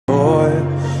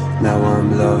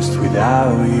lost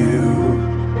without you.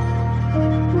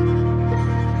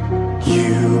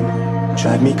 You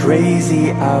drive me crazy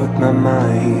out my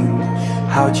mind.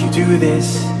 How'd you do this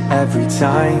every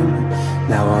time?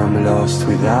 Now I'm lost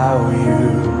without you.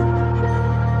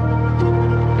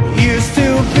 Used to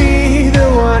be the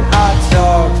one I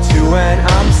talk to when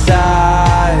I'm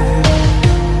sad.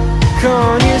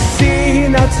 Can't you see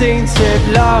now tainted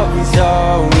love is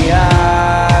all we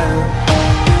have?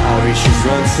 Our issues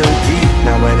run so deep,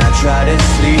 now when I try to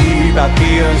sleep I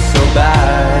feel so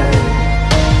bad.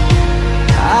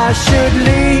 I should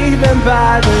leave and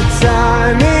by the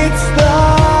time it's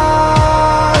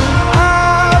done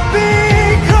I'll be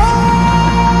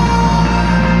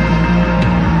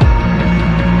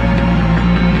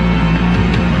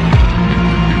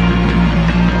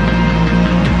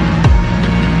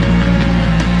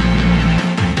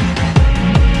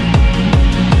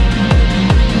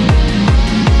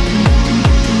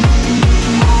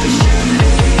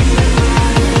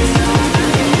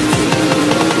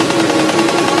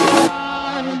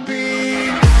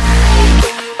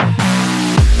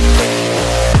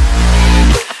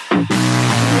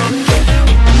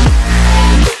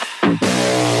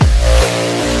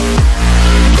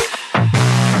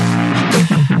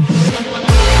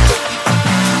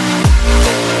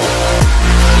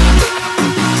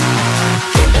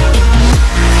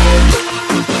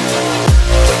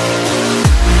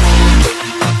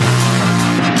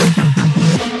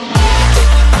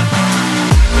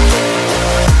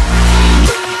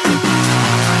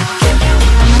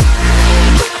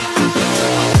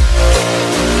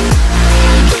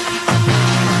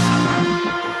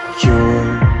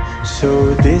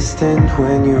distant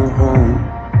when you're home,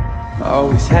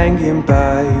 always hanging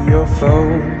by your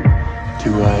phone. Do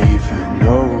I even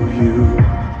know you?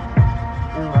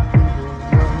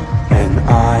 And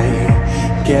I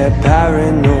get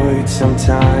paranoid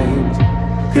sometimes,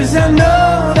 'cause I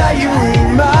know that you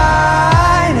ain't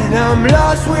mine, and I'm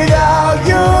lost without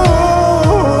you.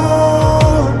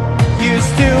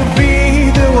 Used to be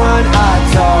the one I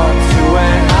talk to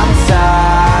when I'm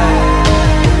sad.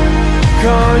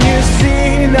 Can't you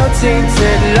see now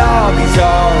tainted love is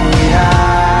all we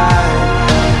have?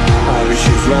 Our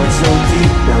issues run so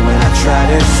deep, now when I try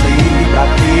to sleep